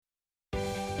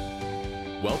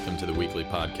Welcome to the weekly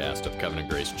podcast of Covenant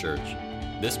Grace Church.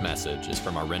 This message is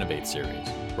from our Renovate series,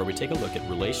 where we take a look at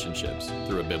relationships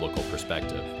through a biblical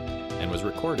perspective, and was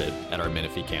recorded at our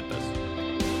Menifee campus.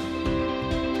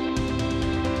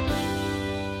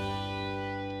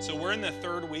 So we're in the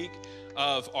third week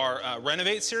of our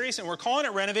Renovate series, and we're calling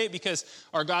it Renovate because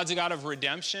our God's a God of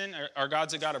redemption, our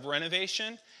God's a God of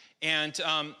renovation. And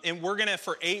we're going to,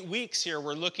 for 8 weeks here,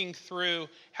 we're looking through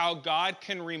how God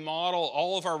can remodel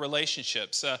all of our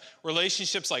relationships.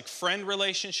 Relationships like friend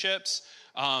relationships,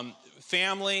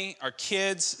 family, our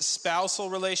kids, spousal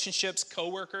relationships,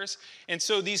 coworkers. And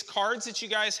so these cards that you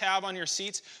guys have on your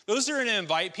seats, those are going to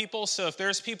invite people. So if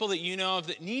there's people that you know of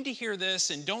that need to hear this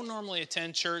and don't normally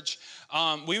attend church,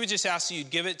 we would just ask that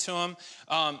you'd give it to them.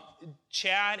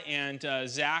 Chad and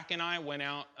Zach and I went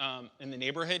out in the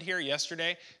neighborhood here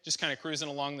yesterday, just kind of cruising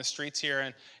along the streets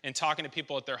here and talking to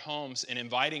people at their homes and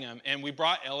inviting them. And we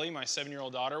brought Ellie, my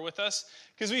 7-year-old daughter, with us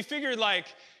because we figured, like,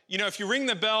 you know, if you ring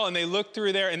the bell and they look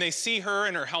through there and they see her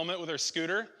in her helmet with her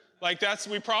scooter, like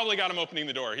we probably got them opening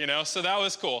the door, you know? So that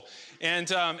was cool.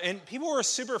 And people were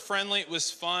super friendly. It was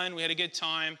fun. We had a good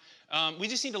time. We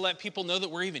just need to let people know that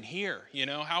we're even here, you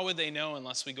know? How would they know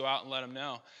unless we go out and let them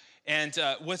know? And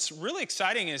what's really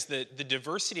exciting is the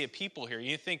diversity of people here.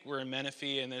 You think we're in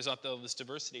Menifee and there's all this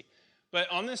diversity. But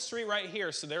on this street right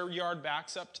here, so their yard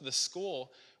backs up to the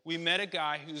school, we met a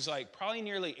guy who's like probably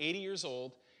nearly 80 years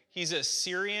old. He's a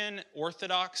Syrian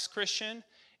Orthodox Christian,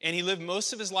 and he lived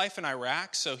most of his life in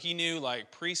Iraq, so he knew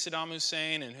like pre-Saddam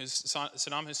Hussein and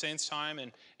Saddam Hussein's time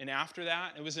and after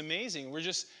that. It was amazing. We're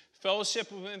just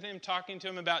fellowship with him, talking to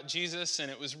him about Jesus,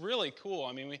 and it was really cool.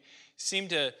 I mean, we seemed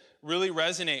to really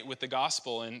resonate with the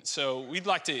gospel, and so we'd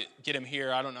like to get him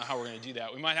here. I don't know how we're going to do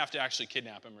that. We might have to actually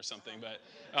kidnap him or something, but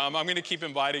I'm going to keep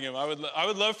inviting him. I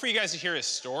would love for you guys to hear his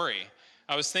story.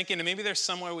 I was thinking that maybe there's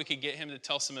some way we could get him to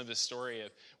tell some of his story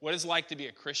of what it's like to be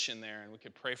a Christian there, and we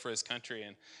could pray for his country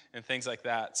and things like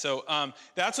that. So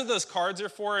that's what those cards are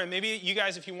for, and maybe you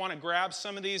guys, if you want to grab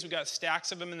some of these, we've got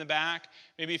stacks of them in the back.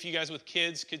 Maybe if you guys with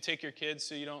kids could take your kids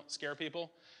so you don't scare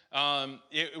people.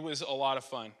 It was a lot of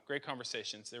fun. Great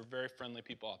conversations. They're very friendly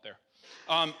people out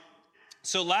there.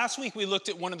 So last week we looked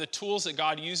at one of the tools that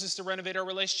God uses to renovate our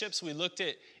relationships. We looked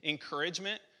at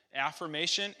encouragement,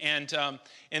 affirmation, and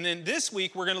then this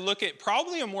week we're going to look at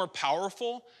probably a more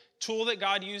powerful tool that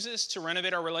God uses to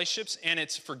renovate our relationships, and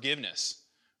it's forgiveness.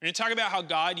 We're going to talk about how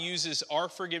God uses our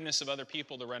forgiveness of other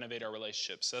people to renovate our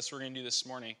relationships. That's what we're going to do this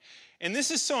morning. And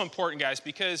this is so important, guys,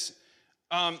 because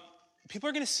people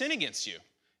are going to sin against you.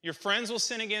 Your friends will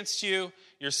sin against you.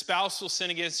 Your spouse will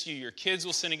sin against you. Your kids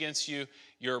will sin against you.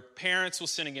 Your parents will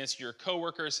sin against you. Your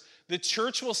coworkers. The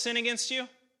church will sin against you.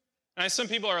 And some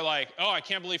people are like, oh, I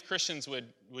can't believe Christians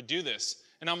would do this.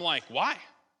 And I'm like, why?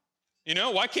 You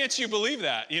know, why can't you believe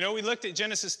that? You know, we looked at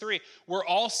Genesis 3. We're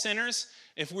all sinners.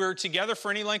 If we're together for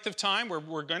any length of time,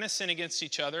 we're going to sin against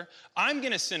each other. I'm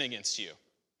going to sin against you.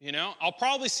 You know, I'll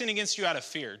probably sin against you out of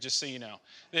fear, just so you know.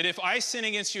 That if I sin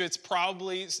against you, it's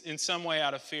probably in some way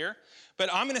out of fear.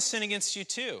 But I'm going to sin against you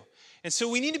too. And so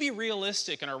we need to be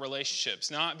realistic in our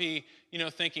relationships, not be, you know,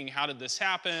 thinking, how did this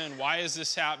happen? Why is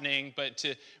this happening? But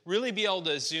to really be able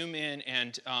to zoom in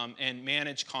and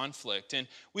manage conflict. And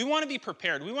we want to be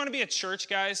prepared. We want to be a church,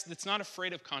 guys, that's not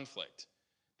afraid of conflict.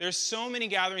 There's so many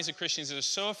gatherings of Christians that are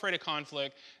so afraid of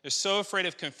conflict, they're so afraid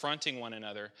of confronting one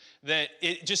another, that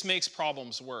it just makes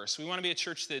problems worse. We want to be a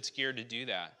church that's geared to do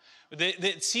that,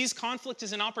 that sees conflict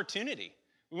as an opportunity.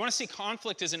 We want to see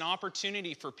conflict as an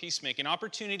opportunity for peacemaking, an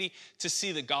opportunity to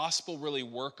see the gospel really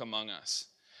work among us.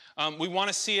 We want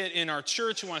to see it in our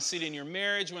church. We want to see it in your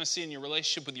marriage. We want to see it in your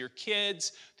relationship with your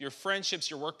kids, your friendships,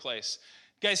 your workplace.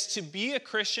 Guys, to be a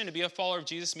Christian, to be a follower of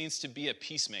Jesus means to be a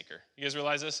peacemaker. You guys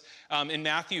realize this? In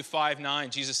Matthew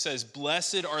 5:9, Jesus says,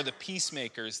 "Blessed are the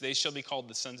peacemakers. They shall be called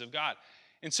the sons of God."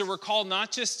 And so we're called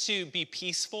not just to be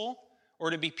peaceful or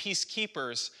to be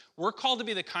peacekeepers. We're called to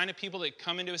be the kind of people that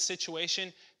come into a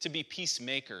situation to be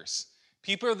peacemakers.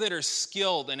 People that are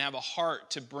skilled and have a heart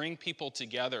to bring people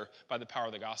together by the power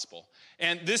of the gospel.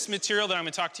 And this material that I'm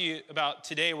going to talk to you about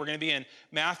today, we're going to be in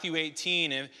Matthew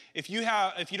 18. And if you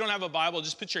don't have a Bible,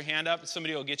 just put your hand up and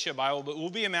somebody will get you a Bible. But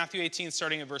we'll be in Matthew 18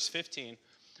 starting at verse 15.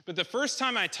 But the first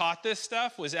time I taught this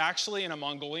stuff was actually in a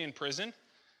Mongolian prison.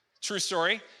 True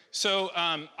story. So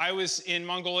I was in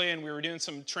Mongolia and we were doing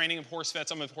some training of horse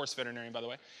vets. I'm a horse veterinarian, by the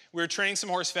way. We were training some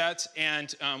horse vets,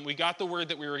 and we got the word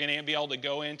that we were going to be able to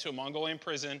go into a Mongolian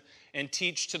prison and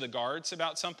teach to the guards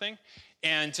about something.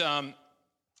 And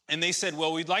they said,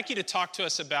 well, we'd like you to talk to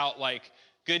us about like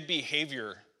good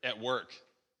behavior at work.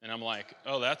 And I'm like,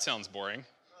 oh, that sounds boring.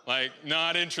 Like,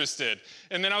 not interested.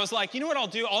 And then I was like, you know what I'll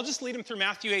do? I'll just lead him through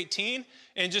Matthew 18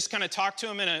 and just kind of talk to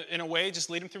him in a way,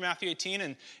 just lead him through Matthew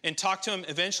 18 and talk to him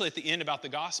eventually at the end about the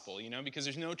gospel, because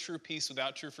there's no true peace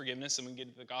without true forgiveness, and we can get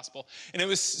into the gospel. And it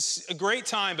was a great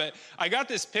time, but I got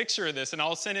this picture of this, and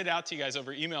I'll send it out to you guys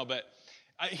over email, but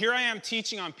here I am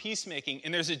teaching on peacemaking,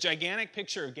 and there's a gigantic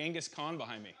picture of Genghis Khan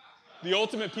behind me. The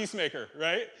ultimate peacemaker,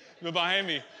 right? Behind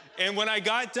me. And when I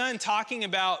got done talking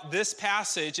about this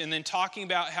passage and then talking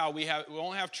about how we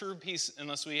won't have true peace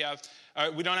unless we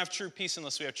don't have true peace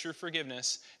unless we have true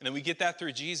forgiveness, and then we get that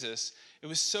through Jesus, it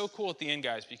was so cool at the end,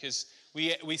 guys, because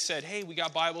we said, hey, we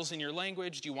got Bibles in your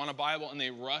language. Do you want a Bible? And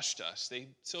they rushed us. They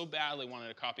so badly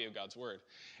wanted a copy of God's Word.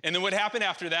 And then what happened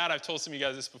after that, I've told some of you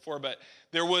guys this before, but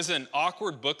there was an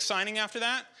awkward book signing after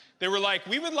that. They were like,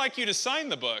 we would like you to sign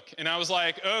the book. And I was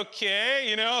like,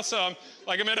 okay, so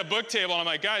I'm at a book table, and I'm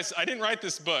like, guys, I didn't write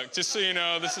this book. Just so you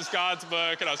know, this is God's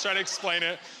book. And I was trying to explain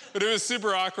it, but it was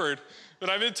super awkward. But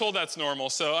I've been told that's normal.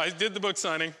 So I did the book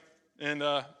signing, and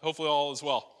hopefully all is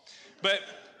well. But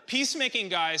peacemaking,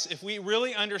 guys, if we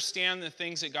really understand the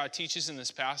things that God teaches in this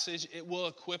passage, it will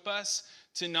equip us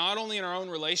to not only in our own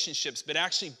relationships, but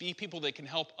actually be people that can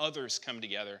help others come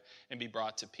together and be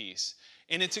brought to peace.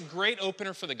 And it's a great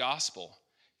opener for the gospel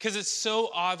because it's so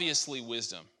obviously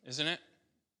wisdom, isn't it?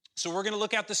 So we're going to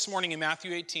look at this morning in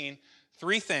Matthew 18,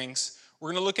 3 things.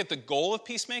 We're going to look at the goal of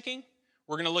peacemaking.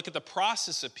 We're going to look at the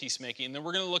process of peacemaking, and then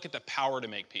we're going to look at the power to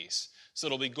make peace. So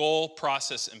it'll be goal,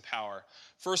 process, and power.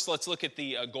 First, let's look at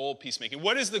the goal of peacemaking.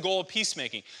 What is the goal of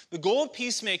peacemaking? The goal of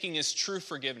peacemaking is true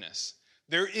forgiveness.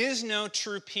 There is no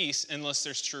true peace unless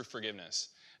there's true forgiveness.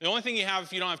 The only thing you have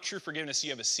if you don't have true forgiveness, you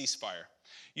have a ceasefire.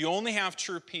 You only have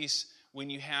true peace when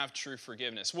you have true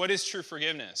forgiveness. What is true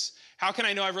forgiveness? How can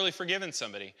I know I've really forgiven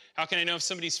somebody? How can I know if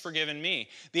somebody's forgiven me?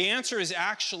 The answer is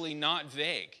actually not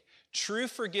vague. True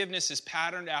forgiveness is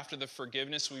patterned after the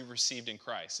forgiveness we've received in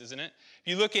Christ, isn't it?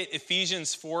 If you look at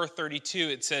Ephesians 4:32,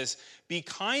 it says, be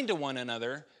kind to one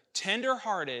another,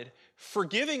 tender-hearted,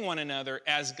 forgiving one another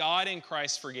as God in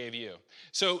Christ forgave you.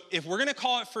 So if we're going to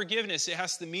call it forgiveness, it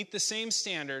has to meet the same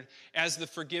standard as the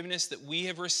forgiveness that we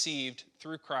have received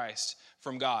through Christ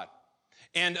from God.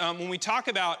 And when we talk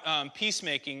about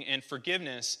peacemaking and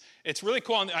forgiveness, it's really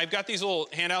cool. I've got these little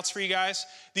handouts for you guys.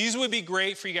 These would be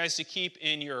great for you guys to keep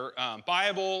in your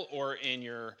Bible or in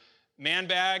your man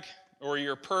bag or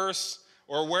your purse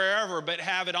or wherever, but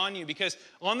have it on you. Because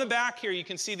on the back here, you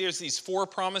can see there's these 4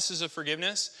 promises of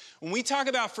forgiveness. When we talk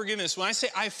about forgiveness, when I say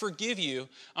I forgive you,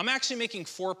 I'm actually making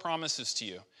 4 promises to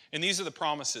you. And these are the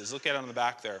promises. Look at it on the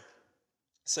back there. It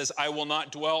says, I will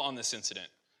not dwell on this incident.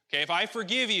 Okay, if I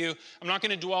forgive you, I'm not going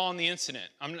to dwell on the incident.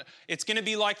 It's going to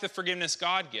be like the forgiveness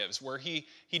God gives, where he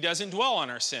doesn't dwell on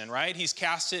our sin, right? He's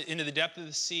cast it into the depth of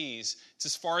the seas. It's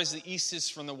as far as the east is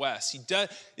from the west.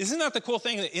 Isn't that the cool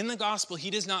thing, that in the gospel, he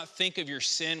does not think of your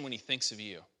sin when he thinks of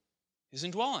you. He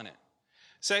doesn't dwell on it.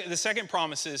 So the second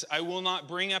promise is, I will not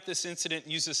bring up this incident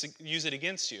and use it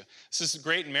against you. This is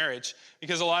great in marriage,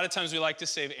 because a lot of times we like to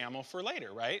save ammo for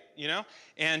later, right?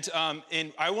 And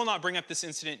I will not bring up this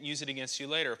incident and use it against you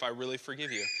later if I really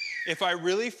forgive you. If I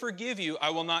really forgive you, I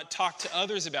will not talk to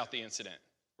others about the incident,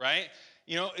 right?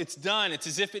 It's done. It's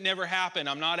as if it never happened.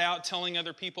 I'm not out telling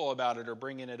other people about it or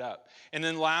bringing it up. And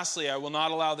then lastly, I will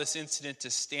not allow this incident to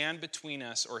stand between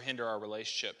us or hinder our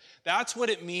relationship. That's what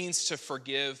it means to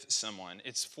forgive someone.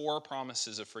 It's 4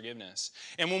 promises of forgiveness.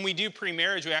 And when we do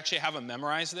pre-marriage, we actually have them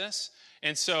memorize this.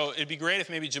 And so it'd be great if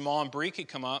maybe Jamal and Bree could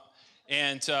come up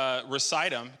and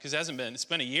recite them, because it's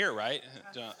been a year, right?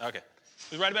 Okay.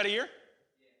 It was right about a year?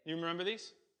 You remember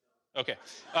these? Okay.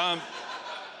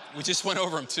 We just went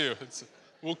over them too.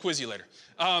 We'll quiz you later.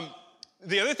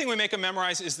 The other thing we make them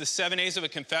memorize is the 7 A's of a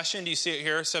confession. Do you see it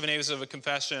here? 7 A's of a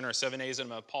confession or 7 A's of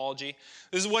an apology.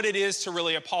 This is what it is to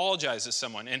really apologize to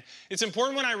someone. And it's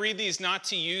important when I read these not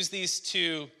to use these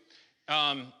to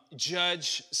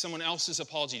judge someone else's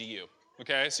apology to you.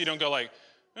 Okay? So you don't go like,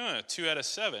 2 out of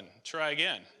 7, try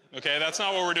again. Okay? That's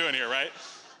not what we're doing here, right?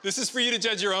 This is for you to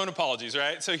judge your own apologies,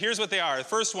 right? So here's what they are. The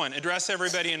first one, address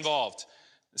everybody involved.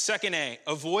 Second A,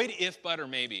 avoid if, but, or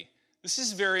maybe. This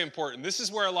is very important. This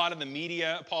is where a lot of the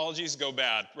media apologies go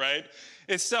bad, right?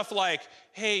 It's stuff like,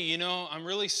 hey, I'm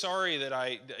really sorry that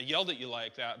I yelled at you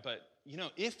like that, but,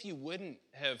 if you wouldn't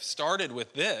have started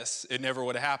with this, it never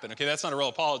would have happened. Okay, that's not a real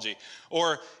apology.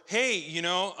 Or, hey,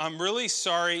 I'm really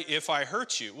sorry if I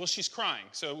hurt you. Well, she's crying,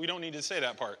 so we don't need to say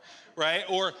that part, right?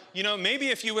 Or, maybe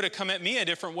if you would have come at me a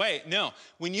different way. No,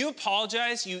 when you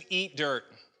apologize, you eat dirt.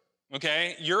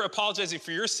 Okay? You're apologizing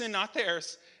for your sin, not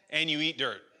theirs, and you eat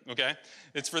dirt. Okay?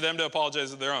 It's for them to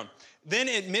apologize for their own. Then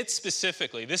admit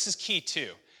specifically. This is key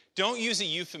too. don't use a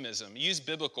euphemism. Use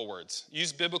biblical words.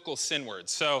 Use biblical sin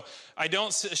words. So I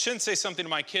shouldn't say something to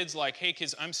my kids like, hey,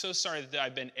 kids, I'm so sorry that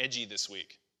I've been edgy this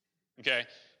week. Okay?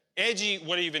 Edgy,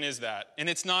 what even is that? And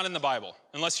it's not in the Bible.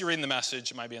 Unless you're reading the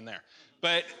Message, it might be in there.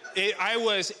 But I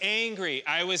was angry.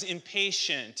 I was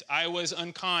impatient. I was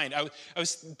unkind. I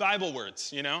was Bible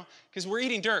words, Because we're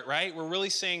eating dirt, right? We're really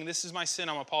saying, this is my sin.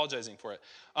 I'm apologizing for it.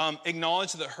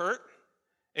 Acknowledge the hurt.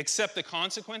 Accept the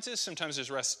consequences. Sometimes there's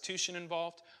restitution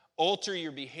involved. Alter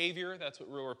your behavior. That's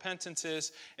what real repentance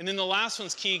is. And then the last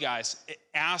one's key, guys.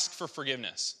 Ask for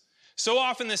forgiveness. So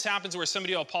often this happens where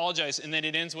somebody will apologize and then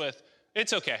it ends with,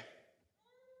 it's okay.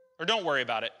 Or don't worry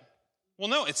about it. Well,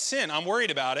 no, it's sin. I'm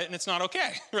worried about it and it's not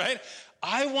okay, right?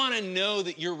 I want to know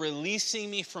that you're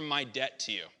releasing me from my debt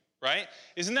to you, right?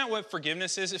 Isn't that what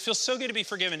forgiveness is? It feels so good to be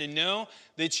forgiven, to know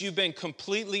that you've been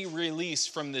completely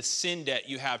released from the sin debt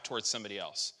you have towards somebody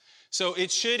else. So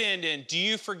it should end in, do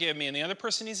you forgive me? And the other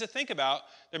person needs to think about,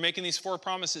 they're making these 4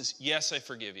 promises. Yes, I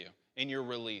forgive you. And you're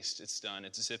released. It's done.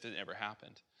 It's as if it never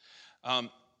happened.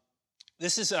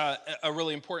 This is a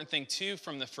really important thing, too,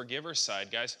 from the forgiver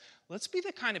side, guys. Let's be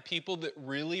the kind of people that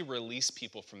really release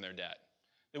people from their debt,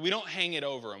 that we don't hang it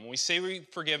over them. When we say we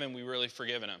forgive them, we really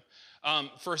forgiven them.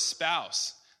 For a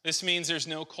spouse, this means there's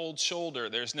no cold shoulder.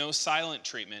 There's no silent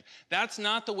treatment. That's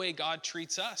not the way God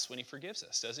treats us when he forgives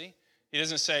us, does he? He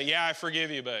doesn't say, yeah, I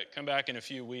forgive you, but come back in a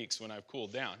few weeks when I've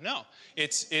cooled down. No,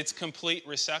 it's complete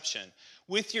reception.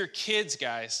 With your kids,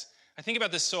 guys, I think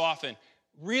about this so often.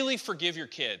 Really forgive your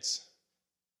kids.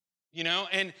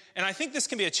 And I think this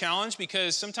can be a challenge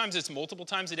because sometimes it's multiple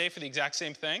times a day for the exact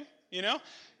same thing,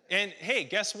 And hey,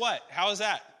 guess what? How is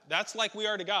that? That's like we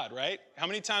are to God, right? How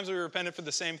many times have we repented for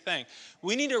the same thing?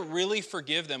 We need to really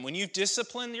forgive them. When you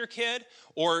discipline your kid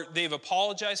or they've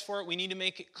apologized for it, we need to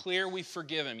make it clear we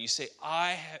forgive them. You say,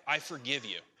 I forgive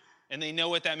you. And they know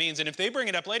what that means. And if they bring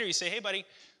it up later, you say, hey, buddy,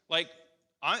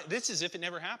 this is as if it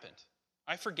never happened.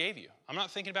 I forgave you. I'm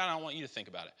not thinking about it. I don't want you to think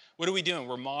about it. What are we doing?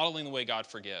 We're modeling the way God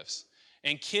forgives.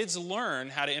 And kids learn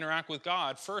how to interact with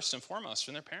God first and foremost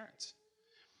from their parents.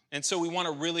 And so we want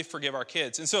to really forgive our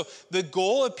kids. And so the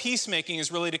goal of peacemaking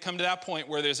is really to come to that point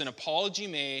where there's an apology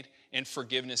made and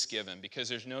forgiveness given, because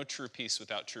there's no true peace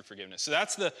without true forgiveness. So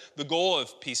that's the goal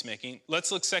of peacemaking.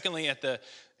 Let's look secondly at the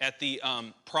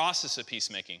process of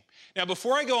peacemaking. Now,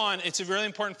 before I go on, it's really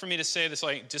important for me to say this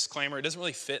disclaimer. It doesn't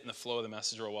really fit in the flow of the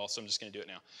message real well, so I'm just going to do it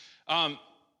now.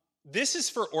 This is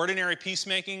for ordinary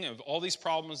peacemaking of all these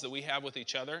problems that we have with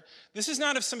each other. This is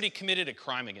not if somebody committed a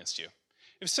crime against you.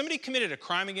 If somebody committed a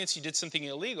crime against you, did something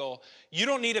illegal, you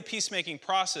don't need a peacemaking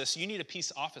process. You need a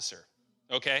peace officer,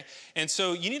 okay? And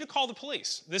so you need to call the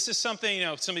police. This is something,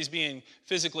 if somebody's being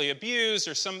physically abused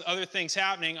or some other things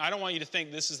happening, I don't want you to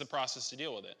think this is the process to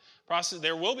deal with it.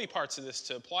 There will be parts of this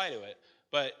to apply to it,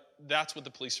 but that's what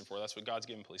the police are for. That's what God's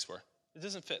given police for. It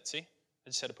doesn't fit, see? I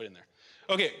just had to put it in there.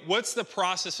 Okay, what's the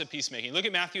process of peacemaking? Look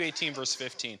at Matthew 18, verse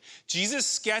 15. Jesus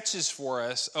sketches for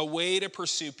us a way to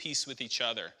pursue peace with each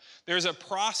other. There's a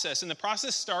process, and the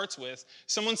process starts with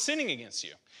someone sinning against you.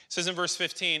 It says in verse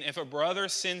 15, if a brother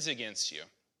sins against you,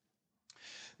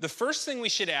 the first thing we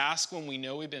should ask when we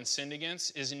know we've been sinned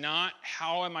against is not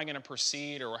how am I going to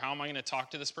proceed or how am I going to talk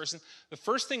to this person. The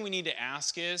first thing we need to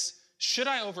ask is, should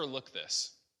I overlook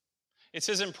this? It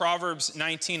says in Proverbs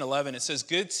 19:11, it says,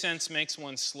 good sense makes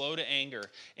one slow to anger,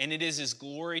 and it is his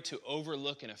glory to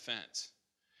overlook an offense.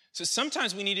 So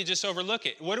sometimes we need to just overlook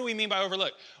it. What do we mean by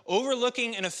overlook?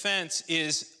 Overlooking an offense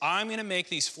is, I'm going to make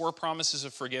these 4 promises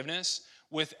of forgiveness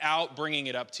without bringing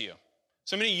it up to you.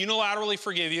 So I'm going to unilaterally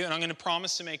forgive you, and I'm going to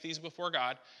promise to make these before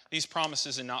God, these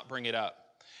promises, and not bring it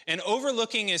up. And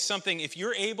overlooking is something, if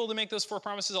you're able to make those 4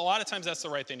 promises, a lot of times that's the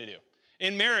right thing to do.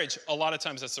 In marriage, a lot of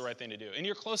times that's the right thing to do. In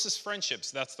your closest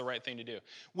friendships, that's the right thing to do.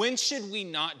 When should we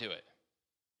not do it?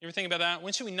 You ever think about that?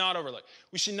 When should we not overlook?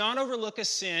 We should not overlook a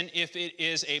sin if it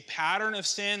is a pattern of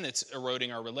sin that's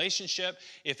eroding our relationship,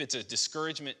 if it's a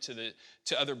discouragement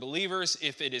to other believers,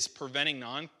 if it is preventing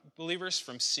non-believers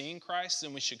from seeing Christ,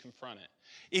 then we should confront it.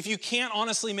 If you can't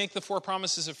honestly make the 4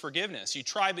 promises of forgiveness, you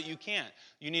try but you can't,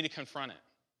 you need to confront it.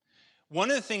 One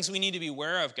of the things we need to be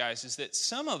aware of, guys, is that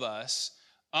some of us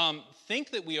think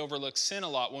that we overlook sin a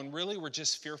lot when really we're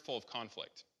just fearful of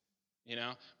conflict.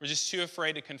 We're just too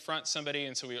afraid to confront somebody,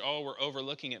 and so we're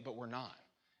overlooking it, but we're not.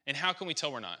 And how can we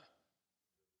tell we're not?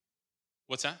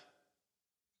 What's that?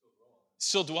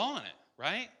 Still dwell on it,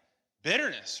 right?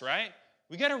 Bitterness, right?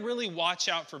 We got to really watch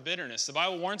out for bitterness. The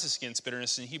Bible warns us against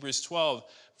bitterness. In Hebrews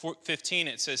 12:15,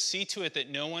 it says, see to it that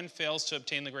no one fails to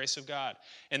obtain the grace of God,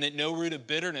 and that no root of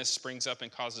bitterness springs up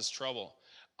and causes trouble.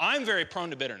 I'm very prone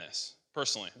to bitterness.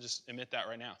 Personally, I'll just admit that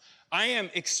right now. I am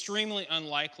extremely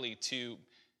unlikely to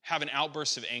have an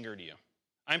outburst of anger to you.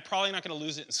 I'm probably not going to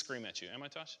lose it and scream at you. Am I,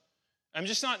 Tosh? I'm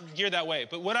just not geared that way.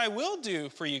 But what I will do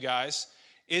for you guys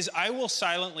is I will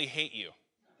silently hate you.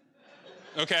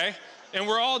 Okay? And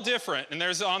we're all different. And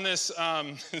there's on this,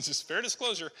 this is fair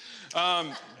disclosure,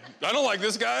 I don't like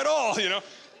this guy at all, you know.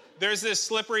 There's this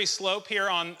slippery slope here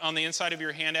on the inside of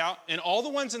your handout. And all the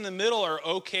ones in the middle are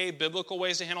okay biblical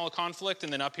ways to handle a conflict.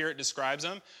 And then up here it describes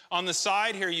them. On the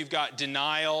side here you've got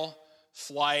denial,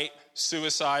 flight,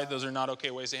 suicide. Those are not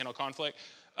okay ways to handle conflict.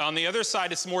 On the other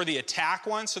side, it's more the attack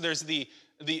one. So there's the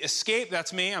escape,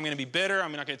 that's me. I'm going to be bitter.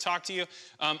 I'm not going to talk to you.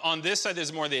 On this side,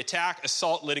 there's more the attack,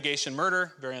 assault, litigation,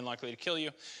 murder. Very unlikely to kill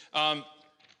you.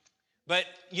 But,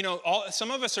 you know,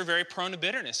 some of us are very prone to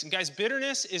bitterness. And guys,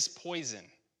 bitterness is poison.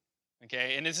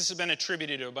 Okay? And this has been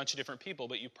attributed to a bunch of different people,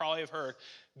 but you probably have heard.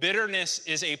 Bitterness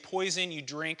is a poison you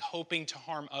drink hoping to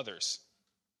harm others.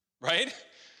 Right?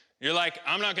 You're like,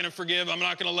 I'm not going to forgive. I'm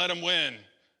not going to let them win.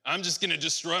 I'm just going to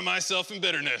destroy myself in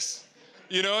bitterness.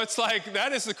 You know, it's like,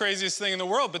 that is the craziest thing in the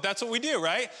world, but that's what we do,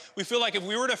 right? We feel like if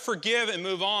we were to forgive and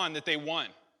move on, that they won.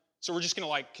 So we're just going to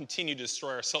like continue to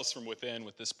destroy ourselves from within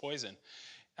with this poison.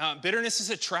 Bitterness is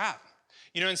a trap.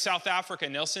 You know, in South Africa,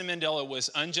 Nelson Mandela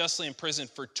was unjustly imprisoned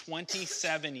for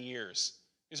 27 years.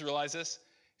 You guys realize this?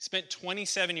 He spent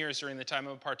 27 years during the time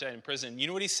of apartheid in prison. You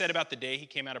know what he said about the day he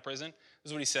came out of prison? This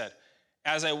is what he said.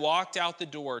 As I walked out the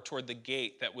door toward the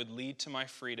gate that would lead to my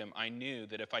freedom, I knew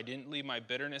that if I didn't leave my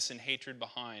bitterness and hatred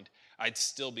behind, I'd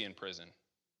still be in prison.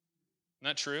 Isn't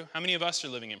that true? How many of us are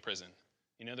living in prison?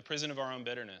 You know, the prison of our own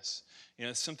bitterness. You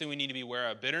know, it's something we need to be aware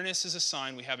of. Bitterness is a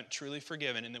sign we haven't truly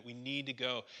forgiven and that we need to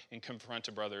go and confront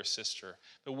a brother or sister.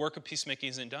 The work of peacemaking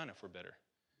isn't done if we're bitter.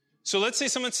 So let's say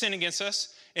someone sinned against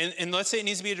us, and let's say it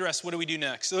needs to be addressed. What do we do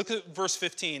next? So look at verse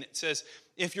 15. It says,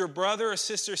 if your brother or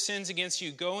sister sins against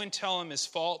you, go and tell him his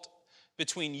fault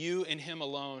between you and him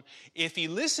alone. If he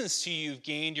listens to you, you've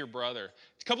gained your brother.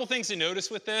 A couple things to notice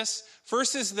with this.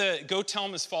 First is the go tell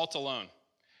him his fault alone.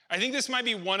 I think this might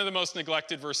be one of the most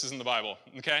neglected verses in the Bible,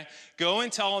 okay? Go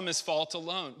and tell him his fault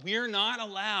alone. We are not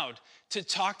allowed to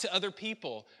talk to other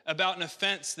people about an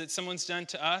offense that someone's done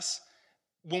to us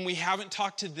when we haven't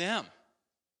talked to them,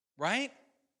 right?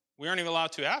 We aren't even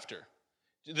allowed to after.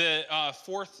 The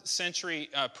 4th century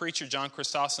preacher John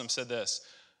Chrysostom said this,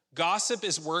 gossip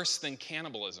is worse than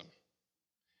cannibalism.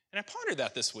 And I pondered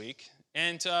that this week,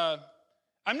 and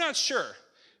I'm not sure,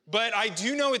 but I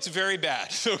do know it's very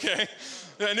bad, okay?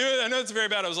 I know it's very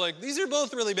bad. I was like, these are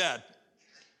both really bad.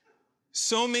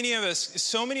 So many of us,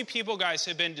 so many people, guys,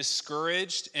 have been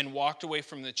discouraged and walked away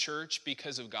from the church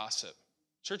because of gossip.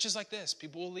 Churches like this,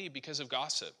 people will leave because of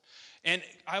gossip. And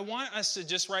I want us to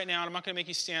just right now, and I'm not going to make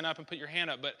you stand up and put your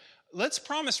hand up, but let's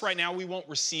promise right now we won't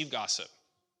receive gossip.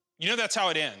 You know that's how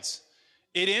it ends.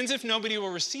 It ends if nobody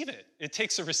will receive it. It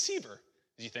takes a receiver.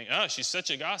 You think, oh, she's such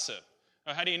a gossip.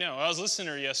 Oh, how do you know? I was listening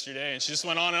to her yesterday, and she just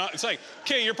went on and on. It's like,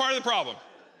 okay, you're part of the problem.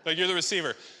 Like, you're the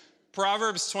receiver.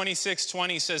 Proverbs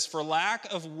 26:20 says, for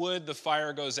lack of wood, the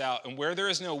fire goes out, and where there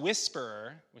is no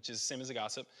whisperer, which is the same as a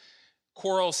gossip,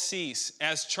 quarrels cease.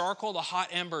 As charcoal to hot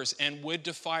embers and wood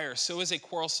to fire, so is a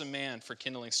quarrelsome man for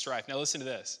kindling strife. Now listen to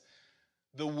this.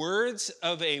 The words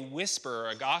of a whisperer,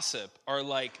 a gossip, are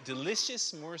like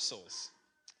delicious morsels.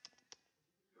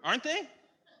 Aren't they?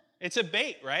 It's a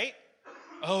bait, right?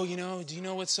 Oh, you know, do you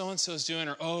know what so-and-so's doing?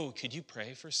 Or, oh, could you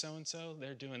pray for so-and-so?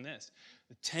 They're doing this.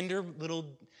 The tender little,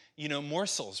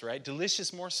 morsels, right?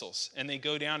 Delicious morsels. And they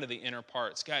go down to the inner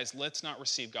parts. Guys, let's not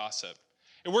receive gossip.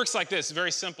 It works like this,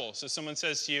 very simple. So someone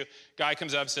says to you, guy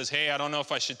comes up and says, hey, I don't know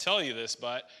if I should tell you this,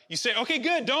 but you say, okay,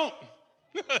 good, don't.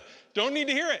 Don't need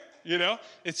to hear it,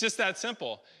 It's just that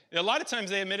simple. A lot of times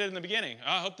they admit it in the beginning.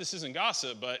 I hope this isn't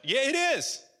gossip, but yeah, it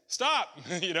is. Stop,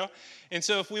 And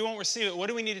so if we won't receive it, what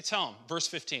do we need to tell them? Verse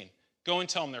 15, go and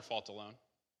tell them their fault alone.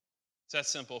 It's that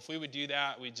simple. If we would do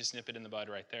that, we'd just nip it in the bud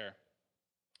right there.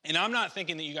 And I'm not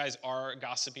thinking that you guys are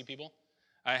gossipy people.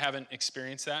 I haven't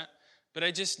experienced that. But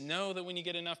I just know that when you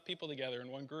get enough people together in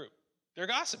one group, they're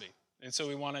gossipy. And so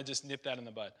we want to just nip that in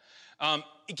the bud.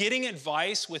 Getting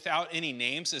advice without any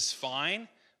names is fine.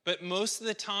 But most of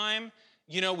the time,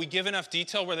 we give enough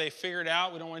detail where they figure it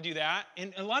out. We don't want to do that.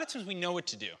 And a lot of times we know what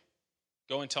to do.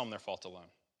 Go and tell them their fault alone,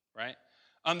 right?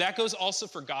 That goes also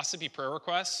for gossipy prayer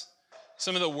requests.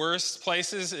 Some of the worst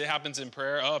places it happens in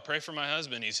prayer. Oh, pray for my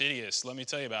husband. He's hideous. Let me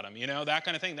tell you about him. That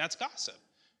kind of thing. That's gossip.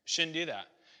 Shouldn't do that.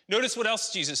 Notice what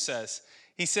else Jesus says.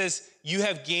 He says, you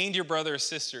have gained your brother or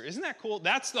sister. Isn't that cool?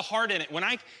 That's the heart in it. When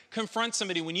I confront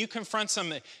somebody, when you confront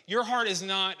somebody, your heart is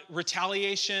not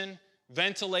retaliation,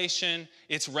 ventilation,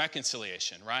 it's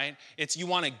reconciliation, right? It's you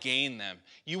want to gain them.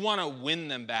 You want to win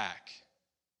them back.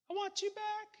 I want you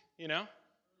back,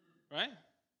 right?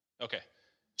 Okay.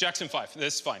 Jackson 5,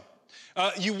 this is fine.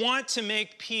 You want to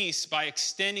make peace by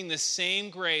extending the same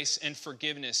grace and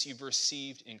forgiveness you've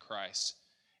received in Christ.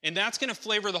 And that's going to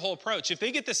flavor the whole approach. If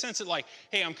they get the sense that like,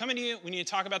 hey, I'm coming to you, we need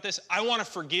to talk about this. I want to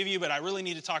forgive you, but I really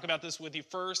need to talk about this with you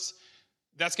first.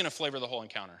 That's going to flavor the whole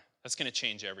encounter. That's going to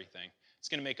change everything. It's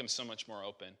going to make them so much more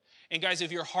open. And guys,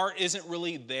 if your heart isn't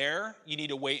really there, you need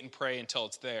to wait and pray until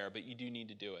it's there, but you do need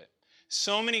to do it.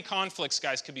 So many conflicts,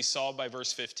 guys, could be solved by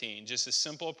verse 15. Just a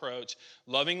simple approach,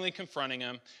 lovingly confronting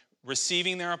them,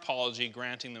 receiving their apology,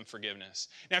 granting them forgiveness.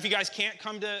 Now, if you guys can't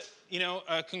come to,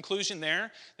 a conclusion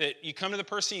there, that you come to the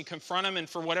person, you confront them, and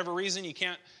for whatever reason you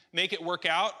can't make it work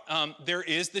out, there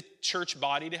is the church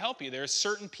body to help you. There are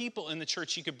certain people in the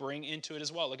church you could bring into it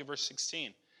as well. Look at verse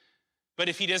 16. But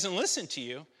if he doesn't listen to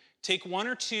you, take one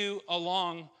or two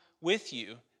along with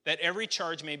you, that every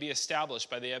charge may be established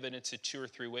by the evidence of 2 or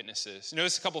 3 witnesses.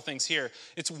 Notice a couple things here.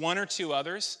 It's 1 or 2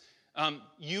 others.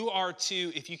 You are to,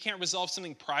 if you can't resolve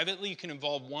something privately, you can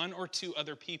involve 1 or 2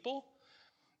 other people.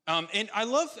 And I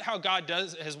love how God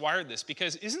has wired this,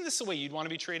 because isn't this the way you'd want to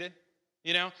be treated?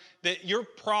 That your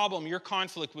problem, your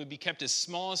conflict would be kept as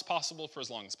small as possible for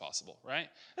as long as possible, right?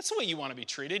 That's the way you want to be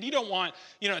treated. You don't want,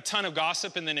 a ton of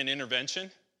gossip and then an intervention.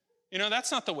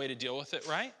 That's not the way to deal with it,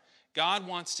 right? God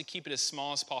wants to keep it as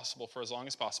small as possible for as long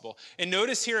as possible. And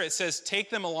notice here it says, take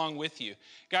them along with you.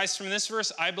 Guys, from this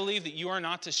verse, I believe that you are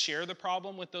not to share the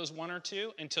problem with those 1 or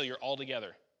 2 until you're all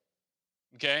together.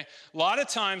 Okay? A lot of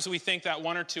times we think that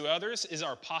 1 or 2 others is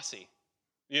our posse.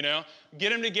 Get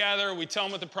them together, we tell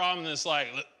them what the problem is, like,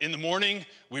 in the morning,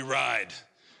 we ride.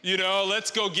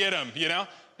 Let's go get them,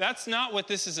 That's not what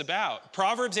this is about.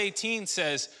 Proverbs 18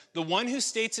 says, the one who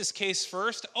states his case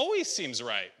first always seems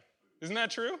right. Isn't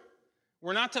that true?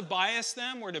 We're not to bias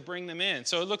them, we're to bring them in.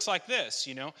 So it looks like this,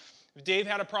 If Dave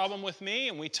had a problem with me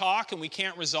and we talk and we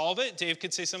can't resolve it, Dave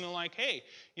could say something like, hey,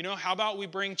 how about we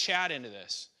bring Chad into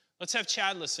this? Let's have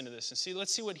Chad listen to this and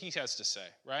let's see what he has to say,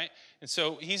 right? And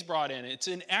so he's brought in. It's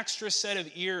an extra set of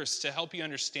ears to help you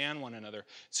understand one another.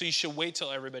 So you should wait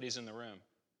till everybody's in the room.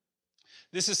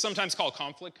 This is sometimes called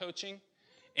conflict coaching,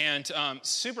 and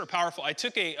super powerful. I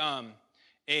took a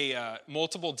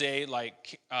multiple day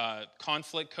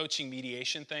conflict coaching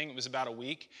mediation thing. It was about a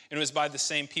week, and it was by the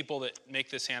same people that make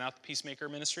this handout, the Peacemaker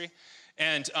Ministry.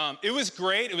 And it was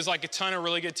great. It was like a ton of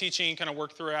really good teaching, kind of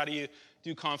work through how do you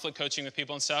do conflict coaching with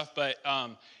people and stuff. But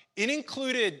it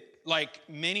included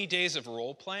many days of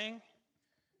role playing,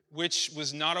 which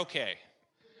was not okay.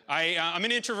 I'm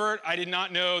an introvert. I did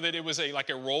not know that it was a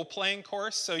role playing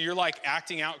course. So you're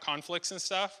acting out conflicts and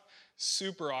stuff.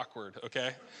 Super awkward,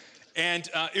 okay? And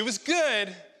it was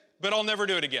good, but I'll never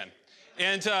do it again.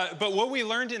 And but what we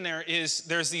learned in there is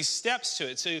there's these steps to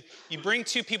it. So you bring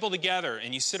 2 people together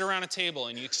and you sit around a table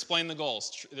and you explain the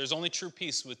goals. There's only true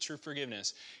peace with true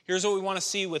forgiveness. Here's what we want to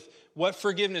see with what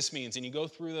forgiveness means. And you go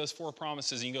through those 4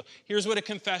 promises and you go, here's what a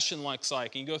confession looks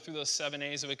like. And you go through those 7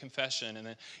 A's of a confession. And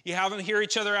then you have them hear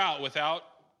each other out without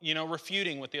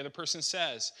refuting what the other person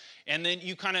says. And then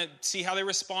you kind of see how they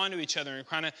respond to each other and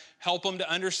kind of help them to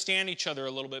understand each other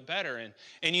a little bit better.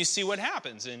 And you see what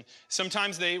happens. And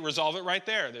sometimes they resolve it right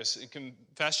there. There's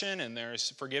confession and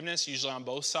there's forgiveness, usually on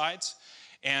both sides.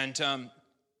 And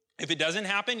if it doesn't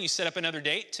happen, you set up another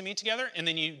date to meet together, and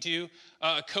then you do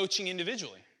coaching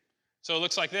individually. So it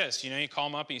looks like this. You call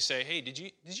them up and you say, hey, did you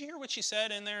hear what she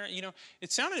said in there?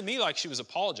 It sounded to me like she was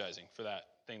apologizing for that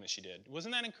thing that she did.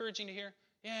 Wasn't that encouraging to hear?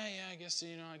 Yeah, I guess,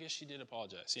 I guess she did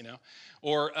apologize,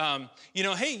 Or,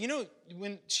 hey,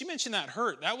 when she mentioned that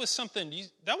hurt, that was something,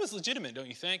 that was legitimate, don't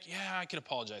you think? Yeah, I could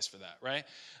apologize for that, right?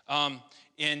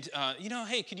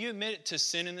 Hey, could you admit to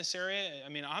sin in this area? I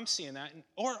mean, I'm seeing that.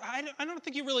 Or I don't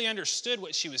think you really understood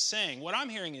what she was saying. What I'm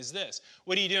hearing is this.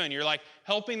 What are you doing? You're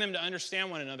helping them to understand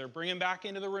one another, bring them back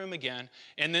into the room again,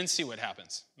 and then see what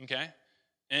happens, okay?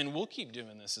 And we'll keep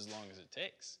doing this as long as it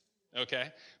takes.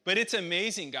 Okay? But it's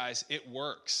amazing, guys. It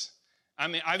works. I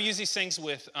mean, I've used these things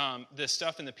with the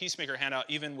stuff in the Peacemaker handout,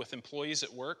 even with employees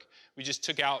at work. We just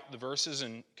took out the verses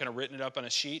and kind of written it up on a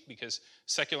sheet because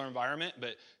secular environment,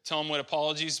 but tell them what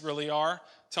apologies really are.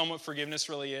 Tell them what forgiveness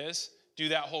really is. Do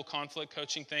that whole conflict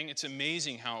coaching thing. It's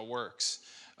amazing how it works.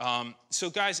 So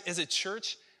guys, as a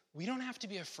church, we don't have to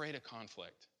be afraid of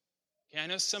conflict. Okay, I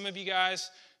know some of you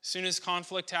guys, as soon as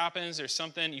conflict happens, there's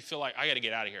something you feel like, I got to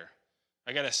get out of here.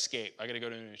 I got to escape. I got to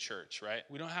go to a new church, right?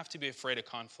 We don't have to be afraid of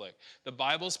conflict. The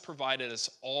Bible's provided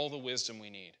us all the wisdom we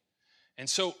need. And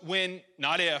so when,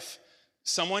 not if,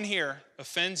 someone here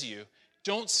offends you,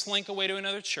 don't slink away to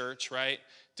another church, right?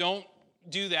 Don't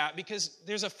do that, because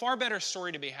there's a far better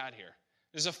story to be had here.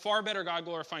 There's a far better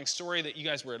God-glorifying story that you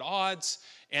guys were at odds,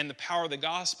 and the power of the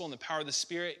gospel and the power of the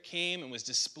Spirit came and was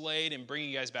displayed and bringing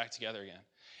you guys back together again.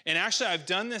 And actually, I've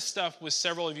done this stuff with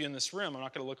several of you in this room. I'm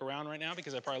not going to look around right now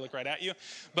because I probably look right at you.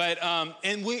 But,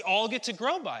 and we all get to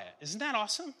grow by it. Isn't that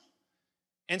awesome?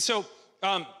 And so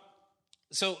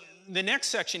the next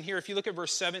section here, if you look at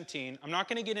verse 17, I'm not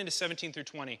going to get into 17 through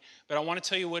 20, but I want to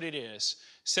tell you what it is.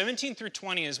 17 through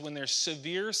 20 is when there's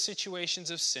severe situations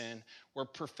of sin where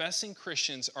professing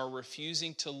Christians are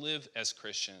refusing to live as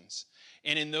Christians.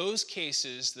 And in those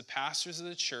cases, the pastors of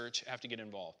the church have to get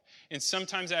involved. And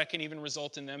sometimes that can even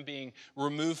result in them being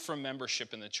removed from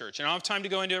membership in the church. And I don't have time to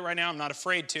go into it right now. I'm not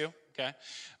afraid to, okay?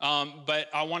 But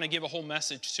I want to give a whole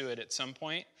message to it at some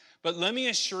point. But let me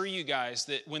assure you guys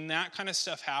that when that kind of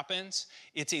stuff happens,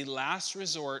 it's a last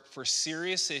resort for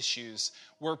serious issues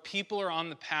where people are on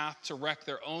the path to wreck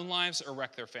their own lives or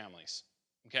wreck their families,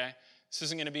 okay? This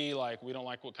isn't going to be like, we don't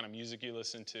like what kind of music you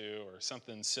listen to or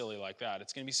something silly like that.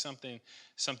 It's going to be something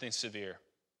severe.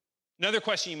 Another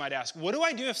question you might ask, what do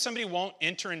I do if somebody won't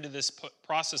enter into this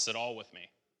process at all with me,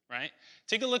 right?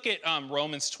 Take a look at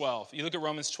Romans 12. You look at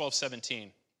Romans 12:17.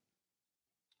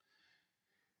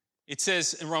 It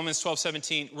says in Romans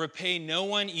 12:17, repay no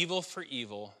one evil for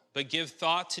evil, but give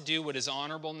thought to do what is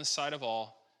honorable in the sight of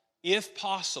all. If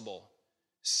possible,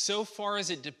 so far as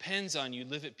it depends on you,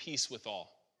 live at peace with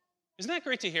all. Isn't that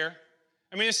great to hear?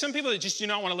 I mean, there's some people that just do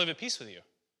not want to live at peace with you.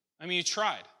 I mean, you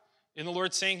tried. And the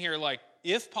Lord's saying here, like,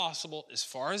 if possible, as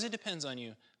far as it depends on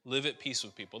you, live at peace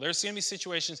with people. There's going to be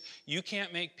situations you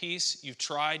can't make peace. You've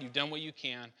tried. You've done what you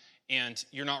can. And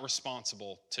you're not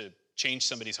responsible to change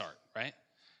somebody's heart, right?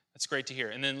 That's great to hear.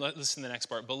 And then listen to the next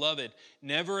part. Beloved,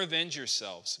 never avenge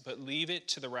yourselves, but leave it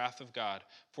to the wrath of God.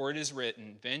 For it is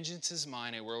written, vengeance is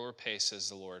mine, I will repay, says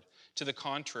the Lord. To the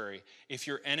contrary, if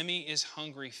your enemy is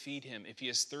hungry, feed him. If he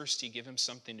is thirsty, give him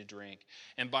something to drink.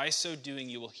 And by so doing,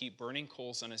 you will heap burning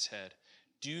coals on his head.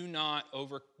 Do not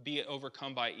be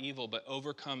overcome by evil, but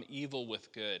overcome evil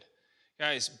with good.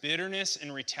 Guys, bitterness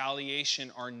and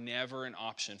retaliation are never an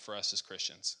option for us as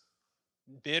Christians.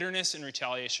 Bitterness and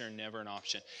retaliation are never an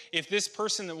option. If this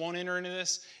person that won't enter into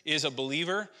this is a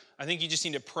believer, I think you just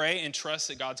need to pray and trust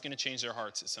that God's going to change their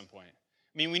hearts at some point.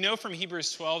 I mean, we know from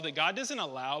Hebrews 12 that God doesn't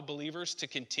allow believers to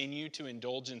continue to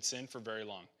indulge in sin for very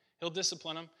long. He'll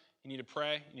discipline them. You need to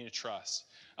pray. You need to trust.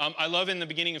 I love in the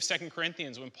beginning of 2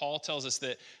 Corinthians when Paul tells us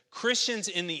that Christians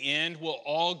in the end will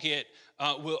all get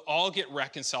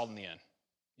reconciled in the end.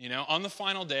 You know, on the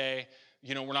final day,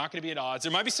 you know, we're not going to be at odds.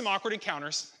 There might be some awkward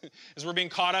encounters as we're being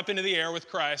caught up into the air with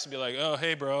Christ and be like, oh,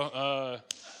 hey, bro,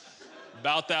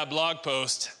 about that blog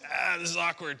post. This is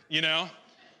awkward, you know,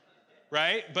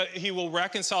 right? But he will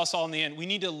reconcile us all in the end. We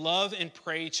need to love and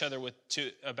pray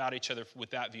about each other with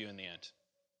that view in the end.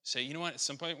 Say, you know what, at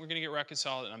some point we're going to get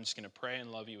reconciled, and I'm just going to pray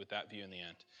and love you with that view in the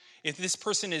end. If this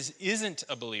person isn't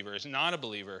a believer, is not a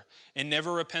believer, and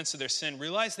never repents of their sin,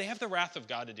 realize they have the wrath of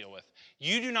God to deal with.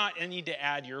 You do not need to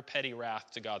add your petty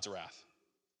wrath to God's wrath.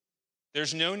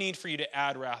 There's no need for you to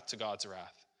add wrath to God's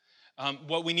wrath.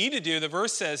 What we need to do, the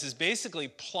verse says, is basically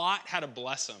plot how to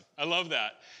bless them. I love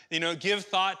that. You know, give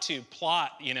thought to,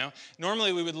 plot, you know.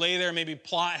 Normally we would lay there, maybe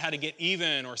plot how to get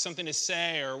even or something to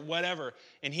say or whatever.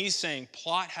 And he's saying,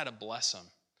 plot how to bless them.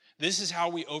 This is how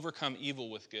we overcome evil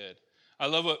with good. I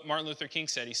love what Martin Luther King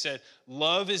said. He said,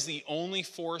 love is the only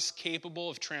force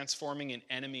capable of transforming an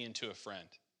enemy into a friend.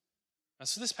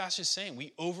 That's what this passage is saying.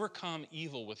 We overcome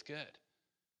evil with good.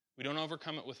 We don't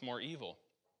overcome it with more evil.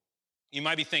 You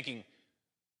might be thinking,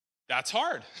 that's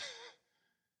hard.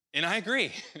 And I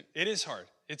agree. It is hard.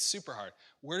 It's super hard.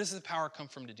 Where does the power come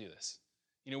from to do this?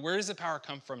 You know, where does the power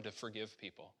come from to forgive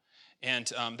people?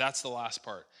 And that's the last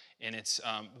part. And it's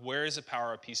where does the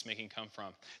power of peacemaking come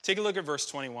from? Take a look at verse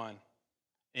 21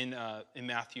 in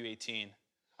Matthew 18.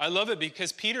 I love it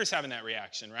because Peter's having that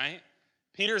reaction, right?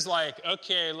 Peter's like,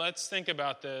 okay, let's think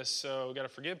about this. So we got to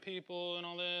forgive people and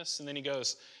all this. And then he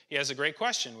has a great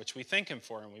question, which we thank him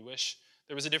for, and we wish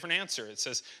there was a different answer. It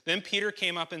says, then Peter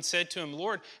came up and said to him,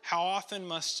 Lord, how often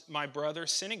must my brother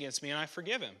sin against me and I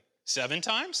forgive him? 7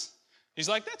 times? He's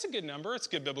like, that's a good number. It's a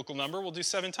good biblical number. We'll do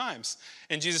 7 times.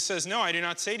 And Jesus says, no, I do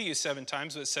not say to you 7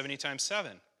 times, but 70 times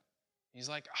 7. He's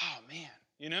like, oh, man.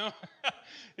 You know,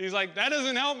 he's like, that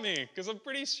doesn't help me because I'm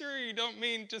pretty sure you don't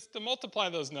mean just to multiply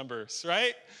those numbers,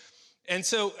 right? And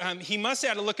so he must have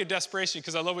had a look of desperation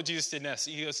because I love what Jesus did next.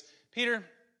 He goes, Peter,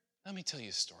 let me tell you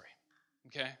a story,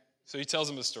 okay? So he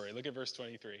tells him a story. Look at verse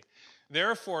 23.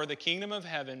 Therefore, the kingdom of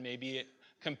heaven may be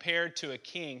compared to a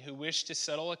king who wished to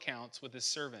settle accounts with his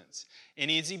servants.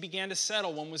 And as he began to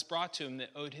settle, one was brought to him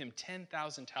that owed him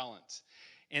 10,000 talents.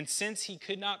 And since he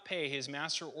could not pay, his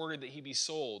master ordered that he be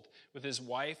sold with his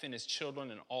wife and his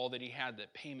children and all that he had,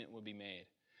 that payment would be made.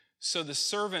 So the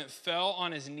servant fell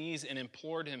on his knees and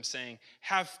implored him, saying,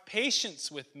 have patience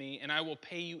with me, and I will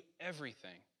pay you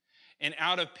everything. And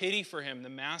out of pity for him, the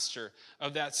master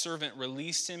of that servant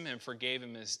released him and forgave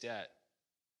him his debt.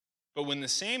 But when the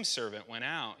same servant went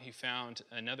out, he found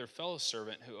another fellow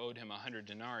servant who owed him 100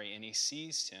 denarii, and he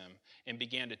seized him and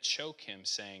began to choke him,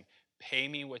 saying, pay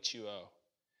me what you owe.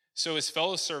 So his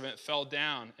fellow servant fell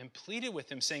down and pleaded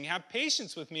with him, saying, have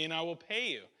patience with me, and I will pay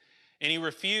you. And he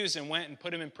refused and went and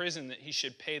put him in prison that he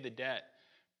should pay the debt.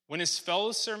 When his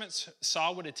fellow servants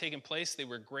saw what had taken place, they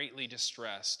were greatly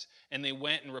distressed, and they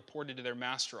went and reported to their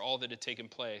master all that had taken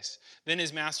place. Then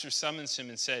his master summoned him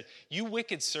and said, you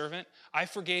wicked servant, I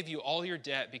forgave you all your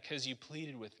debt because you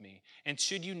pleaded with me. And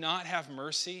should you not have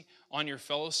mercy on your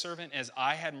fellow servant as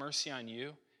I had mercy on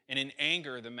you? And in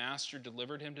anger, the master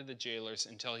delivered him to the jailers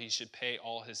until he should pay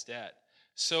all his debt.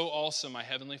 So also my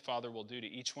heavenly Father will do to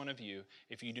each one of you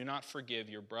if you do not forgive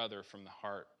your brother from the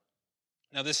heart.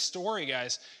 Now, this story,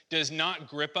 guys, does not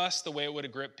grip us the way it would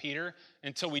have gripped Peter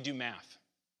until we do math.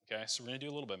 Okay, so we're going to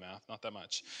do a little bit of math, not that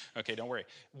much. Okay, don't worry.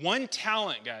 One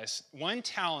talent, guys, one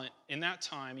talent in that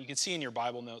time, you can see in your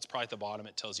Bible notes, probably at the bottom,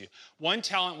 it tells you, one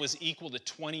talent was equal to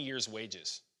 20 years'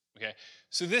 wages. Okay,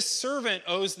 so this servant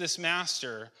owes this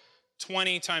master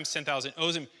 20 times 10,000,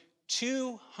 owes him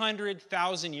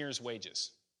 200,000 years'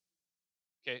 wages.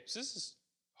 Okay, so this is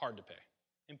hard to pay,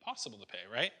 impossible to pay,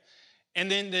 right? And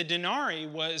then the denarii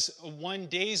was 1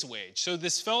 day's wage. So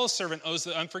this fellow servant owes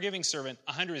the unforgiving servant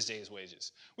 100 days'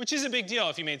 wages, which is a big deal.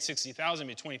 If you made $60,000,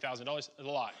 made $20,000, it's a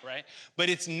lot, right? But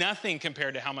it's nothing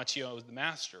compared to how much he owes the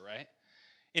master, right?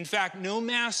 In fact, no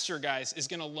master, guys, is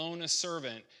going to loan a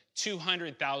servant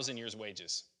 200,000 years'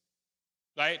 wages,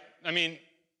 right? I mean,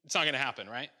 it's not going to happen,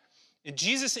 right? And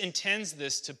Jesus intends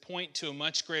this to point to a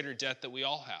much greater debt that we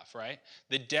all have, right?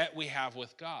 The debt we have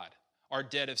with God, our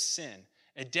debt of sin.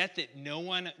 A debt that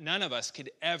none of us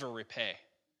could ever repay.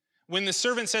 When the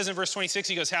servant says in verse 26,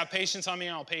 he goes, have patience on me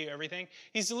and I'll pay you everything,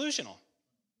 he's delusional.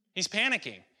 He's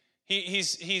panicking.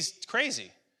 He's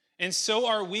crazy. And so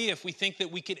are we if we think that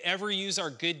we could ever use our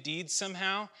good deeds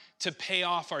somehow to pay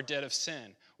off our debt of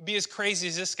sin. We'd be as crazy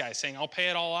as this guy saying, I'll pay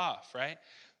it all off, right?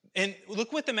 And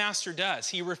look what the master does.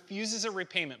 He refuses a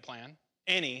repayment plan,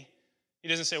 He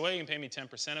doesn't say, well, you can pay me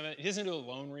 10% of it. He doesn't do a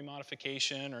loan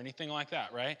remodification or anything like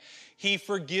that, right? He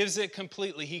forgives it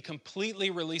completely. He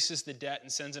completely releases the debt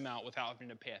and sends him out without having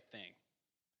to pay a thing.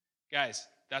 Guys,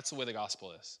 that's the way the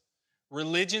gospel is.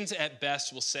 Religions at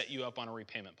best will set you up on a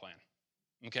repayment plan,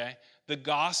 okay? The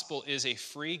gospel is a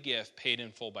free gift paid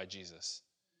in full by Jesus.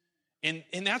 And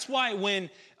that's why when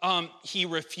he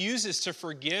refuses to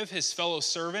forgive his fellow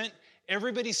servant,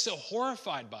 everybody's so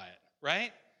horrified by it,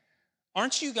 right?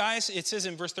 Aren't you guys, it says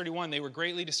in verse 31, they were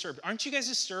greatly disturbed. Aren't you guys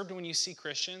disturbed when you see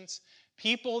Christians?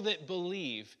 People that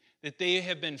believe that they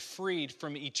have been freed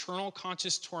from eternal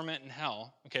conscious torment in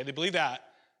hell, okay, they believe that,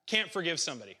 can't forgive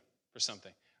somebody for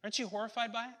something. Aren't you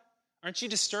horrified by it? Aren't you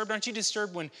disturbed? Aren't you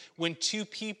disturbed when two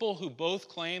people who both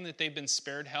claim that they've been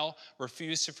spared hell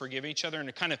refuse to forgive each other and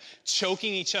are kind of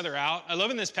choking each other out? I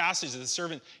love in this passage that the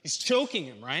servant, he's choking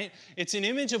him, right? It's an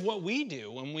image of what we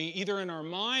do when we, either in our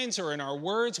minds or in our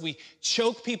words, we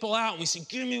choke people out and we say,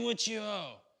 give me what you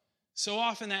owe. So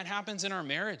often that happens in our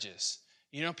marriages.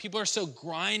 You know, people are so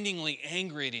grindingly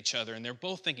angry at each other and they're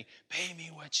both thinking, pay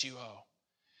me what you owe.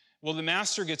 Well, the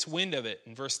master gets wind of it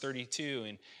in verse 32,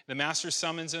 and the master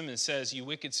summons him and says, you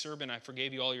wicked servant, I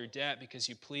forgave you all your debt because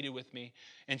you pleaded with me.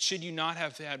 And should you not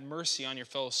have had mercy on your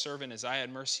fellow servant as I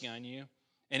had mercy on you?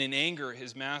 And in anger,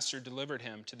 his master delivered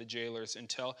him to the jailers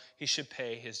until he should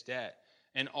pay his debt.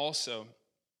 And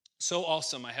so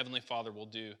also my heavenly Father will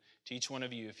do to each one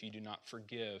of you if you do not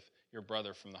forgive your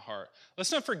brother from the heart.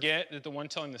 Let's not forget that the one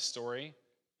telling the story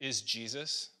is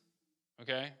Jesus,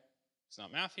 okay? It's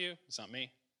not Matthew, it's not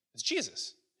me. It's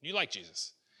Jesus. You like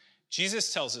Jesus.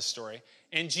 Jesus tells this story,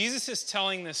 and Jesus is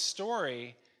telling this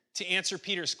story to answer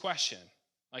Peter's question.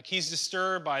 Like he's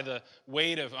disturbed by the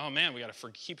weight of, oh man, we got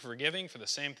to keep forgiving for the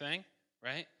same thing,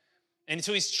 right? And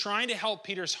so he's trying to help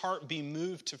Peter's heart be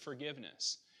moved to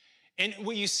forgiveness. And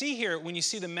what you see here, when you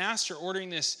see the master ordering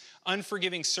this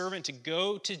unforgiving servant to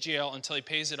go to jail until he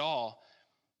pays it all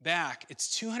back,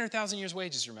 it's 200,000 years'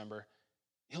 wages, remember.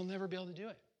 He'll never be able to do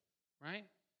it, right?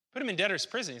 Put him in debtor's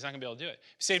prison, he's not going to be able to do it.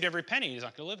 If he saved every penny, he's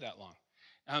not going to live that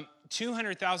long.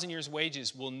 200,000 years'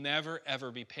 wages will never, ever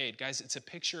be paid. Guys, it's a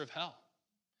picture of hell.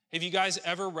 Have you guys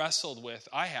ever wrestled with,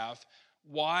 I have,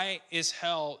 why is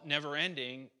hell never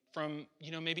ending from,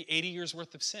 maybe 80 years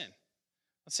worth of sin?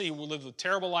 Let's say you live a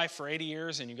terrible life for 80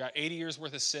 years and you got 80 years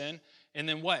worth of sin, And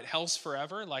then what? Hell's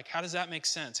forever? Like, how does that make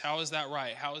sense? How is that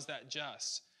right? How is that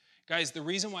just? Guys, the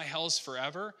reason why hell's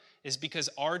forever is because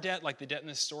our debt, like the debt in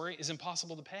this story, is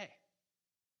impossible to pay.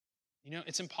 You know,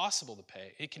 it's impossible to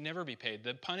pay. It can never be paid.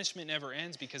 The punishment never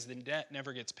ends because the debt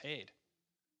never gets paid.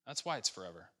 That's why it's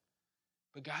forever.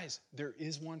 But guys, there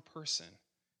is one person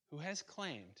who has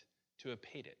claimed to have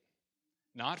paid it.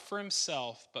 Not for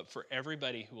himself, but for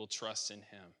everybody who will trust in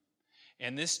him.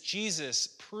 And this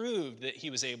Jesus proved that he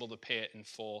was able to pay it in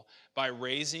full by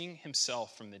raising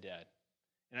himself from the dead.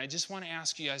 And I just want to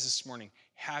ask you guys this morning,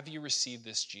 have you received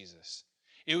this Jesus?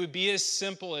 It would be as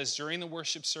simple as during the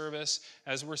worship service,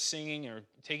 as we're singing or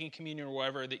taking communion or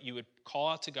whatever, that you would call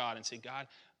out to God and say, God,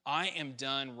 I am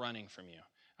done running from you.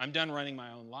 I'm done running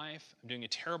my own life. I'm doing a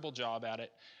terrible job at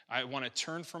it. I want to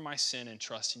turn from my sin and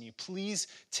trust in you. Please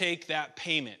take that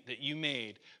payment that you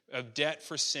made of debt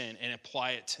for sin and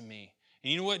apply it to me.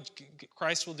 And you know what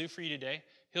Christ will do for you today?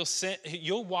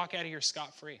 You'll walk out of here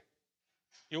scot-free.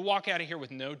 You'll walk out of here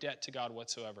with no debt to God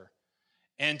whatsoever.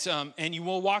 And you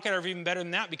will walk out of here even better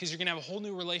than that because you're going to have a whole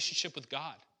new relationship with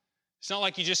God. It's not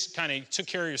like you just kind of took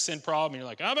care of your sin problem and you're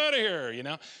like, I'm out of here, you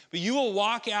know. But you will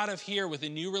walk out of here with a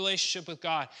new relationship with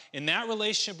God. And that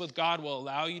relationship with God will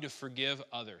allow you to forgive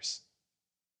others.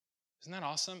 Isn't that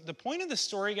awesome? The point of the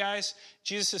story, guys,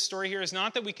 Jesus' story here is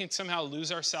not that we can somehow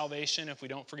lose our salvation if we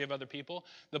don't forgive other people.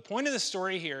 The point of the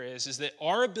story here is that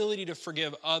our ability to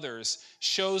forgive others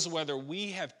shows whether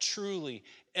we have truly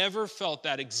ever felt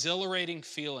that exhilarating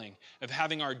feeling of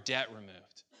having our debt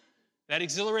removed. That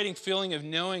exhilarating feeling of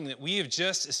knowing that we have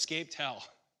just escaped hell.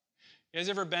 You guys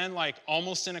ever been like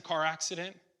almost in a car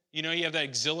accident? You know, you have that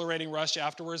exhilarating rush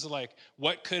afterwards of like,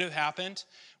 what could have happened?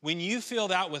 When you feel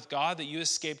that with God, that you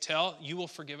escaped hell, you will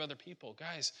forgive other people.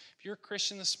 Guys, if you're a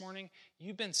Christian this morning,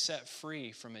 you've been set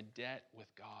free from a debt with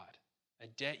God, a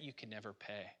debt you can never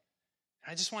pay.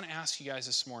 And I just want to ask you guys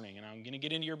this morning, and I'm going to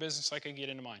get into your business like I get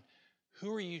into mine.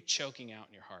 Who are you choking out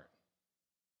in your heart?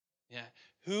 Yeah,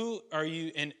 who are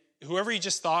you, and whoever you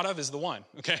just thought of is the one,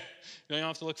 okay? You don't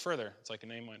have to look further. It's like a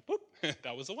name went, boop,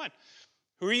 that was the one.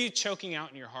 Who are you choking out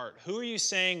in your heart? Who are you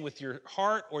saying with your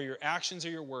heart or your actions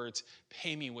or your words,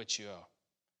 pay me what you owe?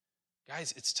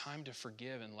 Guys, it's time to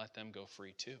forgive and let them go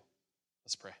free too.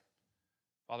 Let's pray.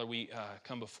 Father, we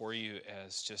come before you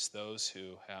as just those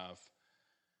who have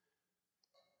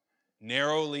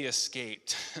narrowly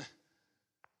escaped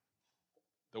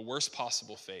the worst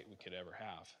possible fate we could ever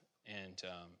have.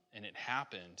 And it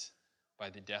happened by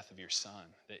the death of your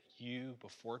son, that you,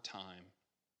 before time,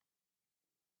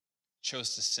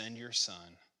 chose to send your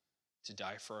son to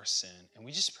die for our sin. And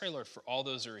we just pray, Lord, for all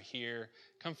those who are here,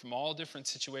 come from all different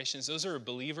situations. Those who are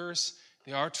believers,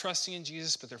 they are trusting in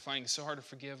Jesus, but they're finding it so hard to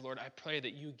forgive. Lord, I pray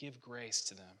that you give grace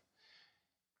to them.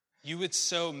 You would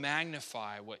so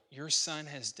magnify what your son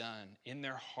has done in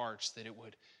their hearts that it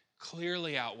would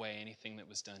clearly outweigh anything that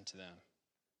was done to them.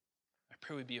 I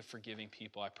pray we'd be a forgiving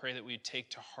people. I pray that we'd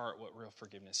take to heart what real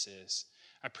forgiveness is.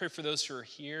 I pray for those who are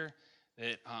here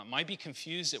that might be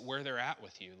confused at where they're at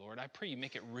with you, Lord. I pray you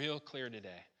make it real clear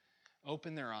today.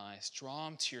 Open their eyes. Draw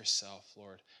them to yourself,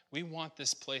 Lord. We want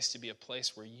this place to be a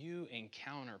place where you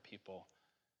encounter people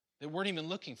that weren't even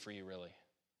looking for you, really,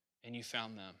 and you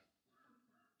found them.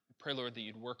 I pray, Lord, that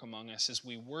you'd work among us as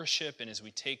we worship and as we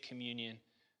take communion.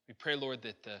 We pray, Lord,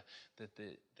 that the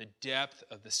depth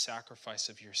of the sacrifice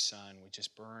of your son would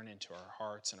just burn into our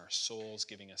hearts and our souls,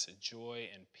 giving us a joy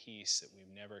and peace that we've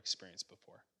never experienced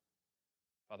before.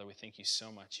 Father, we thank you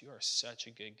so much. You are such a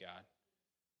good God.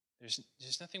 There's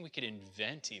nothing we could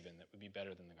invent even that would be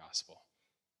better than the gospel.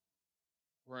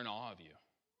 We're in awe of you.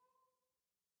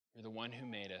 You're the one who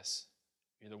made us.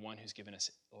 You're the one who's given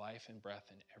us life and breath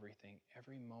and everything,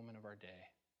 every moment of our day.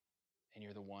 And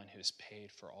you're the one who's paid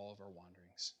for all of our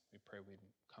wanderings. We pray we'd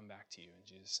come back to you in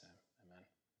Jesus' name.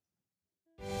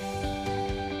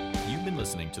 Amen. You've been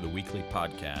listening to the weekly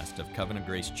podcast of Covenant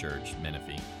Grace Church,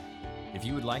 Menifee. If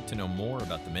you would like to know more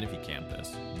about the Menifee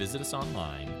campus, visit us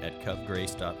online at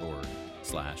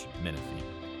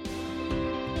covgrace.org/Menifee.